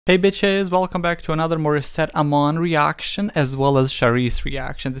Hey bitches, welcome back to another Morissette Amon reaction as well as Charice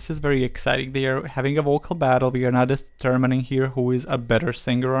reaction. This is very exciting. They are having a vocal battle. We are not determining here who is a better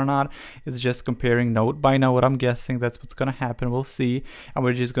singer or not. It's just comparing note by note. I'm guessing that's what's gonna happen. We'll see. And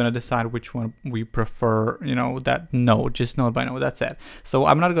we're just gonna decide which one we prefer, you know, that note, just note by note. That's it. So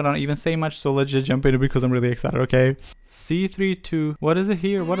I'm not gonna even say much, so let's just jump in because I'm really excited, okay? C3 to, what is it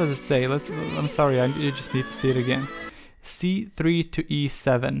here? What does it say? I'm sorry, I just need to see it again. C3 to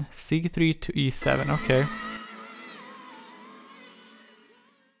E7. C3 to E7, okay.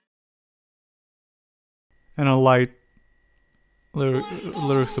 And a light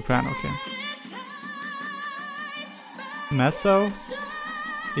lyric soprano, okay. Mezzo?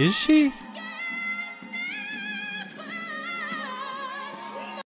 Is she?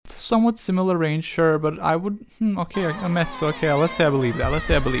 It's a somewhat similar range, sure, but I would... okay, a mezzo, okay, let's say I believe that. Let's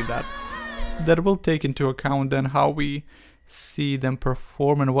say I believe that. That will take into account then how we see them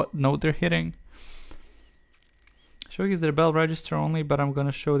perform and what note they're hitting. Showing is their bell register only, but I'm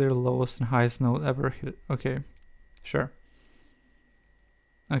gonna show their lowest and highest note ever hit. Okay, sure.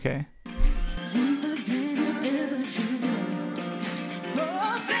 Okay.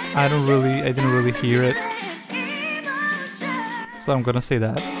 I didn't really hear it, so I'm gonna say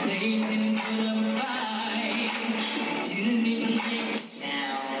that.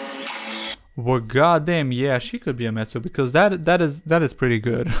 Well, goddamn, yeah, she could be a mezzo because that is pretty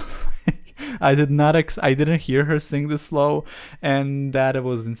good. I didn't hear her sing this low, and that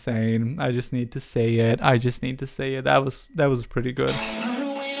was insane. I just need to say it. That was pretty good.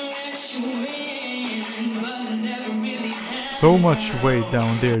 So much weight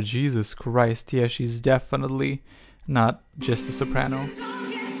down there, Jesus Christ. Yeah, she's definitely not just a soprano.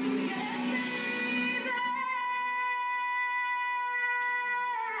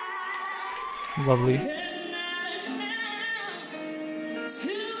 Lovely.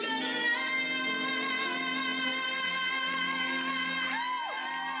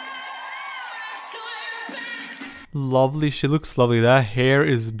 Lovely, she looks lovely. That hair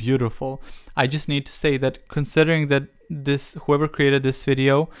is beautiful. I just need to say that considering that whoever created this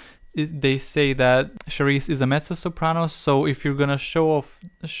video, they say that Charice is a mezzo soprano, so if you're gonna show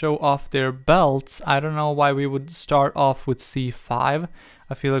off their belts, I don't know why we would start off with C5.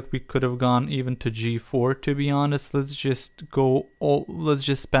 I feel like we could have gone even to G4, to be honest. Let's just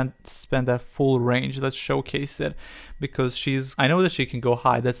spend that full range. Let's showcase it, because I know that she can go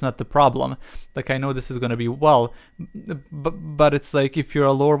high. That's not the problem. Like, I know this is gonna be but it's like if you're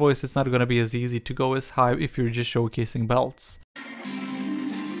a lower voice, it's not gonna be as easy to go as high if you're just showcasing belts.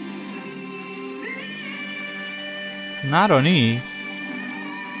 Not on E.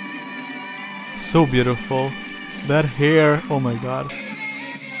 So beautiful. That hair, oh my god.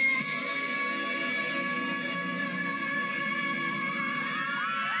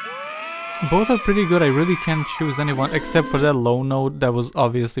 Both are pretty good. I really can't choose anyone except for that low note that was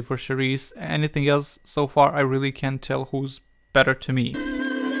obviously for Charice. Anything else so far, I really can't tell who's better to me.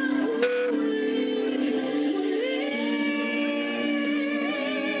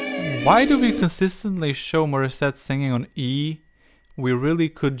 Why do we consistently show Morissette singing on E? We really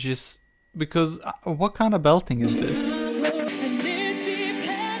could just... because what kind of belting is this?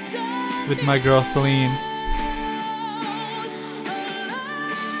 With my girl Celine.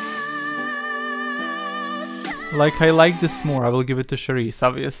 Like, I like this more. I will give it to Charice,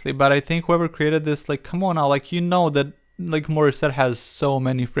 obviously. But I think whoever created this, like, come on now. Like, you know that, like, Morissette has so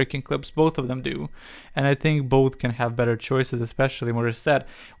many freaking clips. Both of them do. And I think both can have better choices, especially Morissette.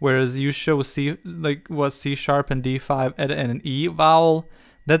 Whereas you show C sharp and D5 and an E vowel,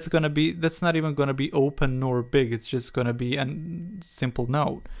 that's not even gonna be open nor big. It's just gonna be a simple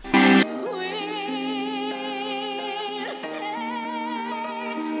note.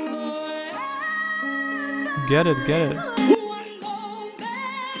 Get it.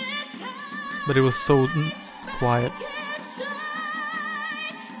 But it was so quiet.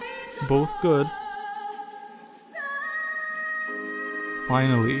 Both good.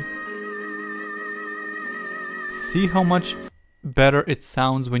 Finally. See how much better it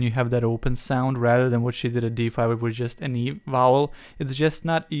sounds when you have that open sound rather than what she did at D5 with just an E vowel. It's just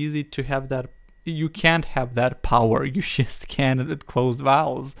not easy to have that. You can't have that power. You just can't at closed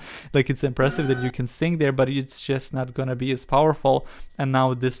vowels. Like, it's impressive that you can sing there, but it's just not gonna be as powerful. And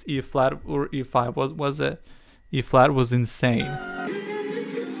now this E flat or E5 was it? E flat was insane.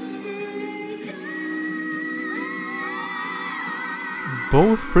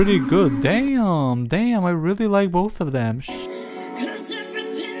 Both pretty good. Damn, I really like both of them.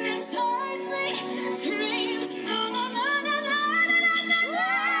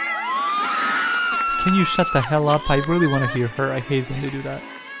 Can you shut the hell up? I really want to hear her. I hate when they do that.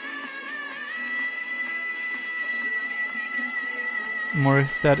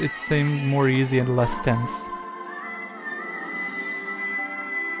 Morissette, it seemed more easy and less tense.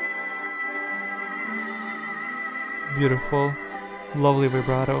 Beautiful. Lovely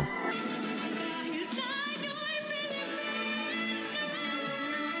vibrato.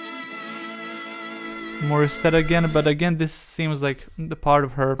 Morissette again, but again this seems like the part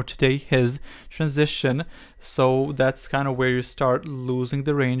of her today, his transition, so that's kind of where you start losing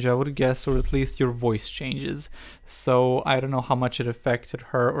the range, I would guess, or at least your voice changes. So I don't know how much it affected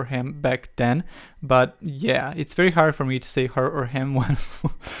her or him back then, but yeah, it's very hard for me to say her or him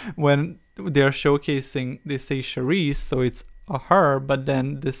when they're showcasing, they say Charice, so it's a her, but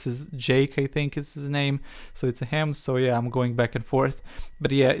then this is Jake, I think is his name, so it's a him. So yeah, I'm going back and forth,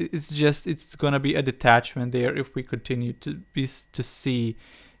 but yeah, it's gonna be a detachment there if we continue to see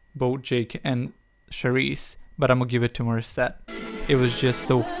both Jake and Charice, but I'm gonna give it to Morissette. It was just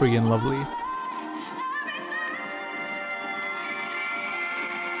so free and lovely.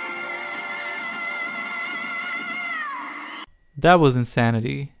 That was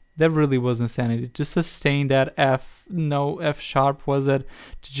insanity. That really was insanity. To sustain that F sharp was it?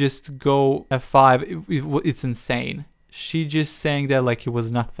 To just go F5, it's insane. She just sang that like it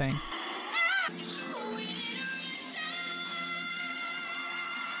was nothing.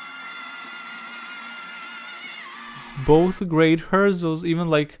 Both great. Hers was even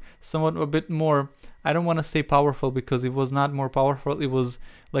like somewhat a bit more, I don't want to say powerful because it was not more powerful, it was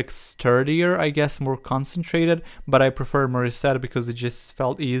like sturdier, I guess, more concentrated, but I prefer Morissette because it just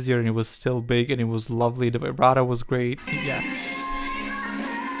felt easier and it was still big and it was lovely. The vibrato was great. Yeah,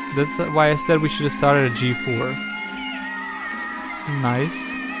 that's why I said we should have started at G4. Nice.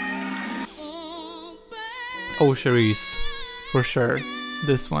 Oh, Charice, for sure,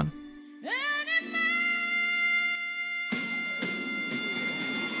 this one.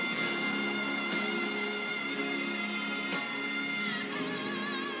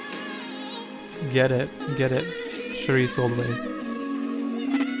 Get it, Charice all the way.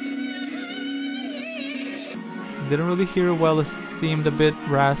 Didn't really hear it well, it seemed a bit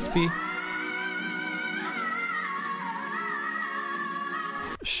raspy.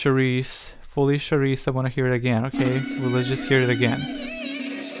 Charice, fully Charice, I want to hear it again, okay? Well, let's just hear it again.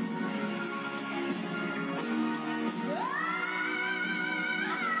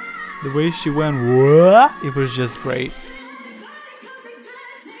 The way she went, what? It was just great.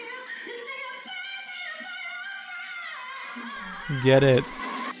 Get it.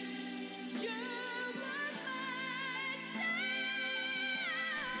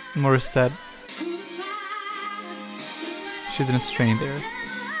 Morissette. She didn't strain there.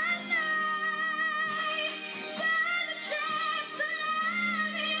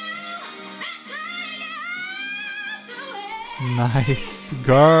 Nice,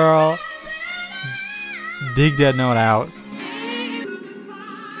 girl. Dig that note out.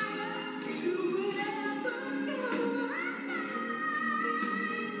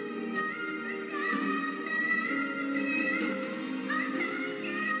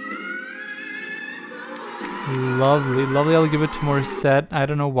 Lovely, lovely. I'll give it to Morissette. I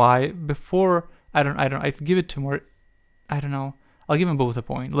don't know why. Before, I give it to I don't know. I'll give them both a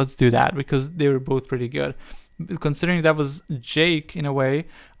point. Let's do that because they were both pretty good. Considering that was Jake in a way,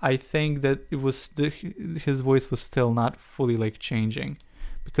 I think that it was his voice was still not fully like changing,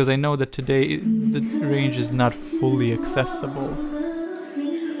 because I know that today the range is not fully accessible.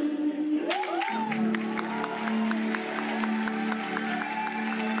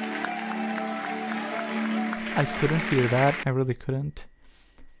 I couldn't hear that. I really couldn't.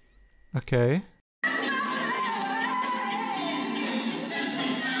 Okay.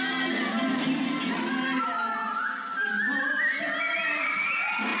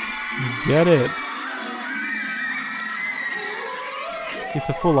 Get it. It's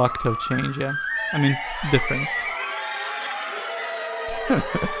a full octave change, yeah. I mean, difference.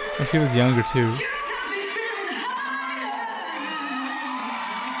 And she was younger too.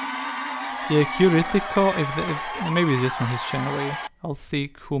 Yeah, Curitico, if maybe it's just from his channel. I'll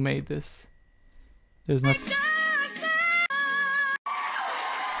see who made this. There's nothing.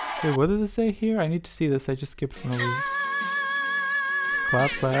 Wait, what did it say here? I need to see this. I just skipped one over. Clap,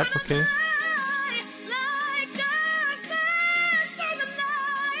 clap, okay.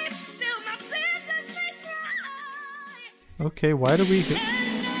 Okay, why do we...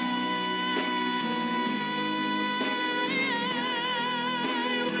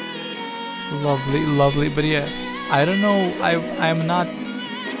 Lovely, lovely, but yeah, I don't know, I'm not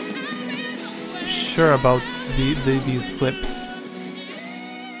sure about these clips.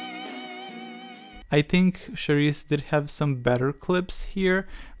 I think Charice did have some better clips here,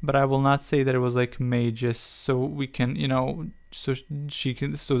 but I will not say that it was like made just so we can, you know,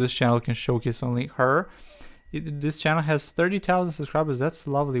 this channel can showcase only her. This channel has 30,000 subscribers. That's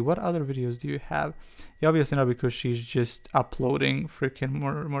lovely. What other videos do you have? Yeah, obviously not, because she's just uploading freaking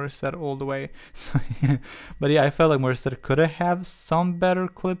Morissette all the way. So, but yeah, I felt like Morissette could have some better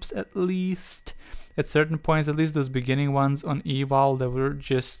clips, at least at certain points. At least those beginning ones on Eval that were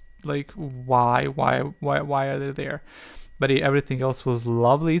just like, why are they there? But yeah, everything else was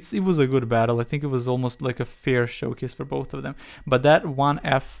lovely. It was a good battle. I think it was almost like a fair showcase for both of them. But that one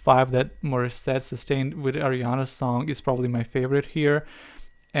F5 that Morissette sustained with Ariana's song is probably my favorite here.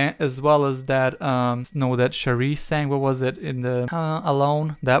 And as well as that, that Charice sang, what was it, in the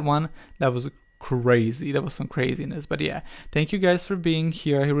Alone, that one, that was crazy. That was some craziness. But yeah, thank you guys for being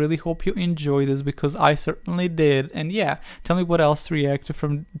here. I really hope you enjoyed this, because I certainly did. And yeah, tell me what else reacted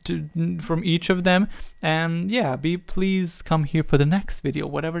from each of them. And yeah, please come here for the next video,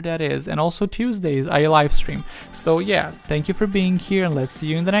 whatever that is. And also Tuesdays I live stream. So yeah, thank you for being here, and let's see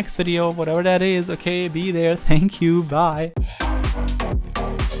you in the next video, whatever that is. Okay, be there. Thank you. Bye.